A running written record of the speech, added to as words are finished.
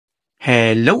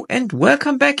Hello and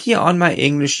welcome back here on my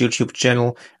English YouTube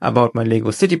channel about my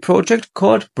Lego City project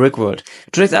called Brickworld.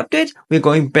 Today's update, we're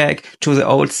going back to the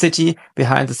old city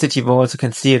behind the city walls. You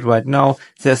can see it right now.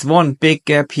 There's one big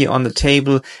gap here on the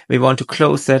table. We want to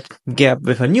close that gap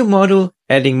with a new model,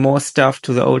 adding more stuff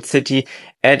to the old city,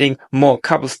 adding more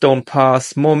cobblestone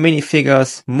paths, more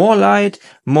minifigures, more light,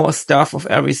 more stuff of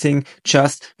everything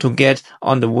just to get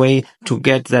on the way to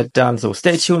get that done. So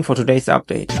stay tuned for today's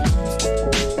update.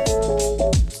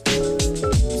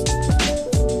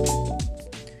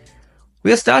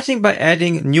 We are starting by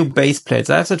adding new base plates.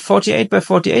 I have that 48 by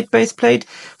 48 base plate,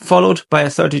 followed by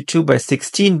a 32 by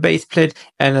 16 base plate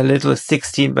and a little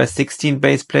 16 by 16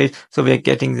 base plate. So we are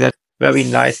getting that very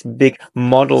nice big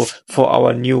model for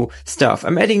our new stuff.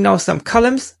 I'm adding now some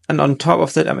columns, and on top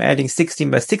of that I'm adding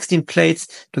 16 by 16 plates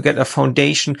to get a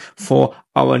foundation for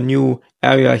our new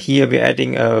area here. We're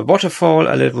adding a waterfall,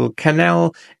 a little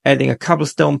canal, adding a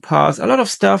cobblestone path, a lot of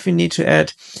stuff we need to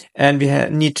add, and we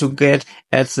need to get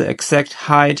at the exact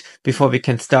height before we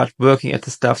can start working at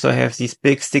the stuff. So I have these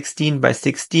big 16 by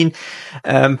 16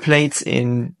 plates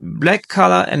in black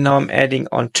color, and now I'm adding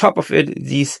on top of it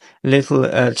these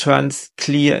little trans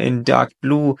clear in dark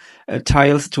blue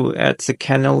tiles to add the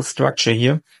canal structure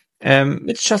here.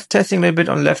 It's just testing a little bit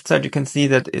on the left side. You can see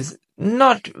that is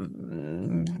not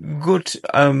good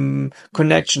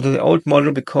connection to the old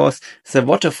model, because the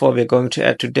waterfall we're going to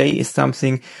add today is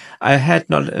something I had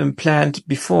not planned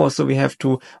before. So we have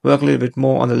to work a little bit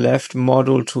more on the left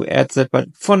model to add that.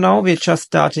 But for now, we're just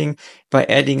starting by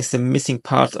adding some missing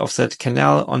parts of that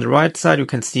canal on the right side. You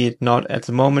can see it not at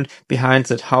the moment. Behind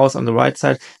that house on the right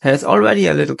side has already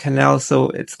a little canal, so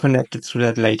it's connected to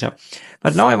that later.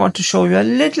 But now I want to show you a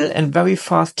little and very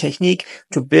fast technique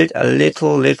to build a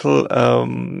little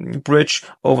bridge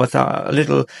over a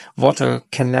little water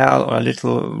canal or a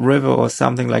little river or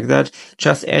something like that.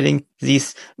 Just adding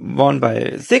these 1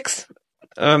 by 6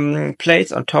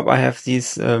 plates. On top I have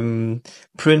these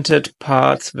printed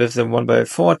parts with the 1 by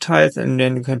 4 tiles, and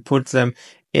then you can put them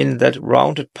in that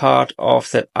rounded part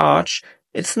of that arch.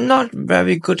 It's not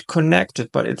very good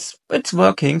connected, but it's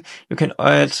working. You can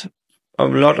add a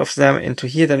lot of them into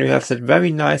here. Then you have that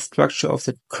very nice structure of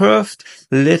the curved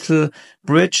little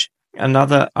bridge,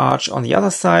 another arch on the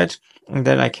other side, and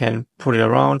then I can put it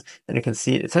around. Then you can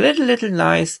see it's a little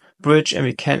nice bridge, and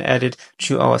we can add it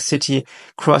to our city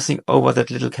crossing over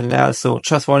that little canal. So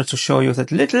just wanted to show you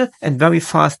that little and very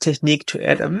fast technique to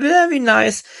add a very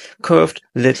nice curved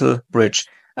little bridge.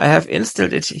 I have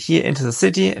installed it here into the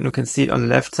city, and you can see it on the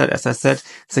left side. As I said,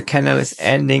 the canal is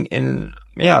ending in,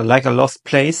 like a lost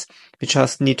place. We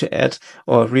just need to add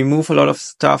or remove a lot of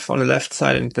stuff on the left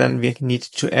side, and then we need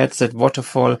to add that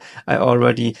waterfall I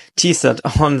already teased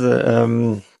on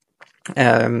the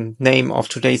name of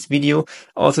today's video.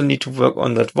 Also need to work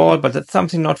on that wall, but that's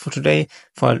something not for today,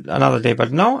 for another day.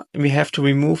 But now we have to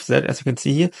remove that. As you can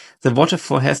see here, the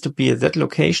waterfall has to be at that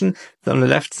location. So on the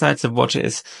left side, the water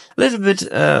is a little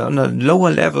bit on a lower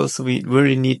level, so we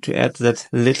really need to add that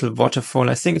little waterfall.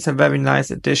 I think it's a very nice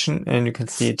addition, and you can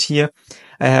see it here.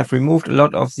 I have removed a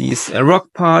lot of these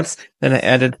rock parts. Then I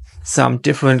added some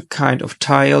different kind of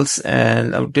tiles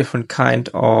and a different kind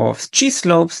of cheese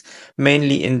slopes,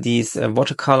 mainly in these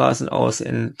watercolors and also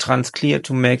in trans clear,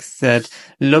 to make that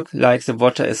look like the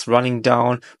water is running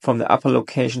down from the upper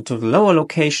location to the lower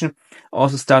location.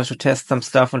 Also started to test some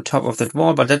stuff on top of that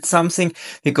wall, but that's something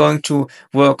we're going to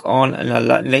work on in a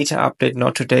later update,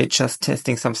 not today, just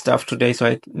testing some stuff today. So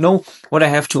I know what I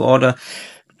have to order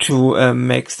to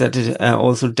make that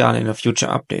also done in a future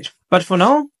update. But for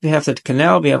now, we have that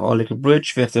canal, we have our little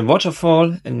bridge, we have the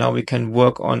waterfall, and now we can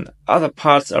work on other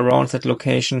parts around that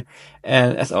location.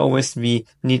 And as always, we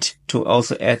need to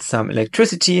also add some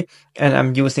electricity, and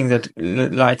I'm using that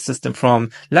light system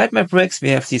from Light My Bricks. We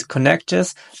have these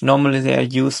connectors. Normally they are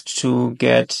used to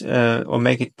get or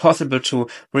make it possible to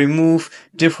remove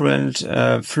different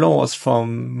floors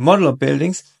from modular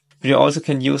buildings. We also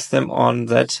can use them on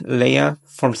that layer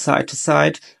from side to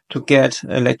side to get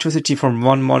electricity from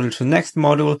one model to the next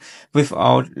model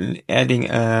without adding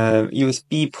a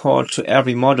USB port to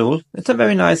every model. It's a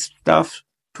very nice stuff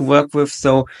to work with,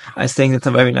 so I think it's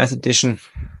a very nice addition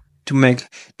to make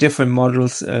different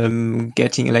models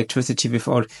getting electricity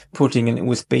without putting an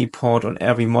USB port on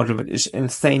every model, which is an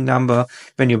insane number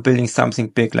when you're building something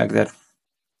big like that.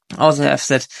 I also have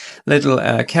that little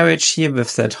carriage here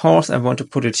with that horse. I want to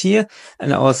put it here,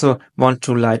 and I also want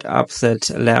to light up that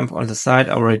lamp on the side.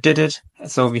 I already did it.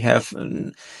 So we have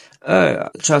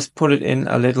just put it in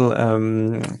a little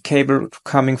cable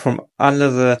coming from under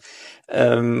the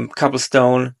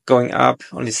cobblestone going up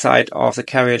on the side of the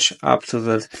carriage up to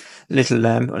the little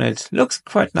lamp, and it looks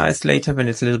quite nice later when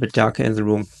it's a little bit darker in the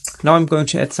room. Now I'm going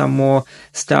to add some more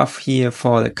stuff here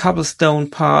for the cobblestone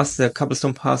path. The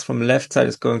cobblestone path from the left side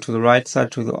is going to the right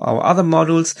side to our other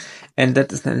modules, and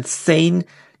that is an insane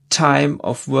time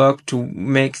of work to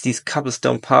make these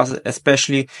cobblestone paths,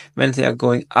 especially when they are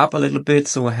going up a little bit.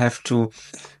 So I have to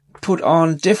put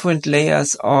on different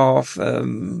layers of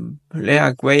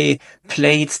layer gray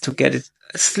plates to get it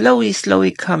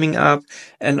slowly coming up,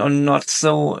 and on not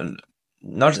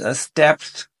a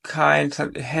stepped kind.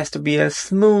 It has to be a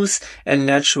smooth and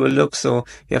natural look. So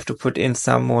you have to put in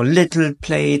some more little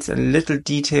plates and little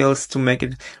details to make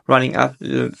it running up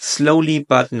slowly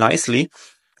but nicely.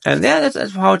 And yeah,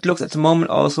 that's how it looks at the moment.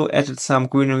 Also added some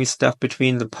greenery stuff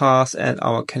between the path and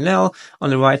our canal. On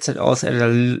the right side also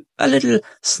added a little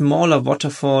smaller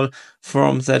waterfall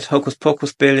from that Hocus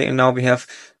Pocus building. And now we have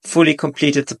fully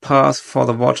completed the path for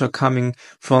the water coming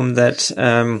from that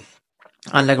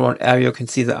underground area. You can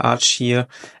see the arch here.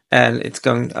 And it's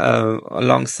going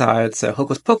alongside the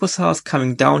Hocus Pocus house,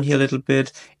 coming down here a little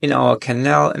bit in our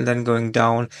canal, and then going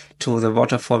down to the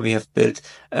waterfall we have built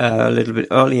a little bit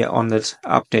earlier on that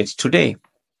update today.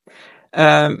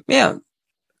 Yeah,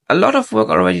 a lot of work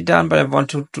already done, but I want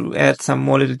to add some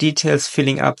more little details,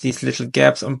 filling up these little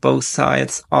gaps on both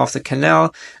sides of the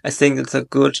canal. I think it's a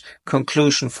good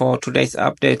conclusion for today's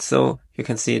update. So you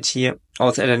can see it here.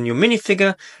 Also add a new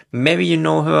minifigure. Maybe you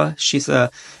know her. She's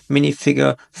a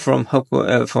minifigure from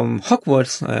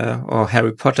Hogwarts or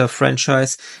Harry Potter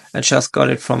franchise. I just got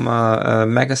it from a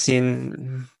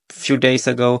magazine a few days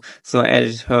ago, so I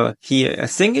added her here. I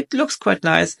think it looks quite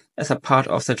nice as a part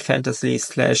of that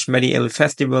fantasy/medieval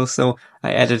festival, so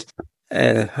I added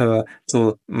her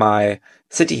to my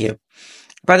city here.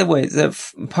 By the way, the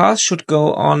path should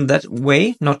go on that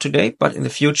way, not today, but in the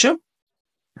future.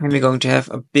 And we're going to have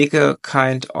a bigger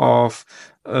kind of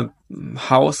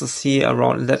houses here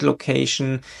around that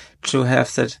location to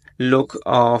have that look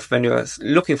of when you're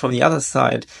looking from the other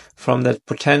side, from that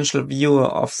potential viewer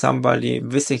of somebody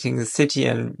visiting the city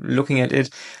and looking at it.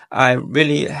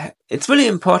 It's really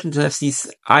important to have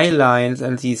these eye lines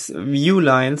and these view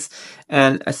lines.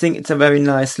 And I think it's a very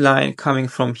nice line coming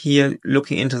from here,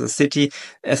 looking into the city.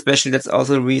 Especially that's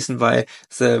also the reason why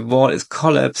the wall is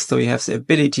collapsed. So you have the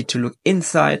ability to look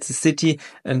inside the city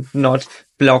and not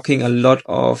blocking a lot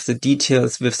of the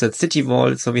details with that city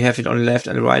wall. So we have it on the left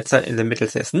and the right side. In the middle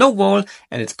there's no wall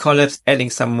and it's collapsed, adding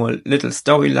some more little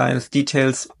storylines,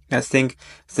 details. I think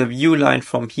the view line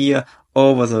from here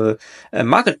over the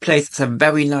marketplace is a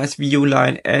very nice view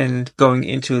line and going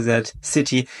into that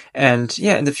city. And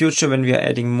yeah, in the future when we are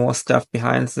adding more stuff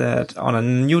behind that on a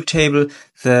new table,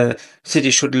 the city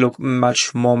should look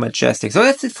much more majestic. So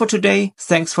that's it for today.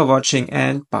 Thanks for watching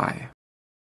and bye.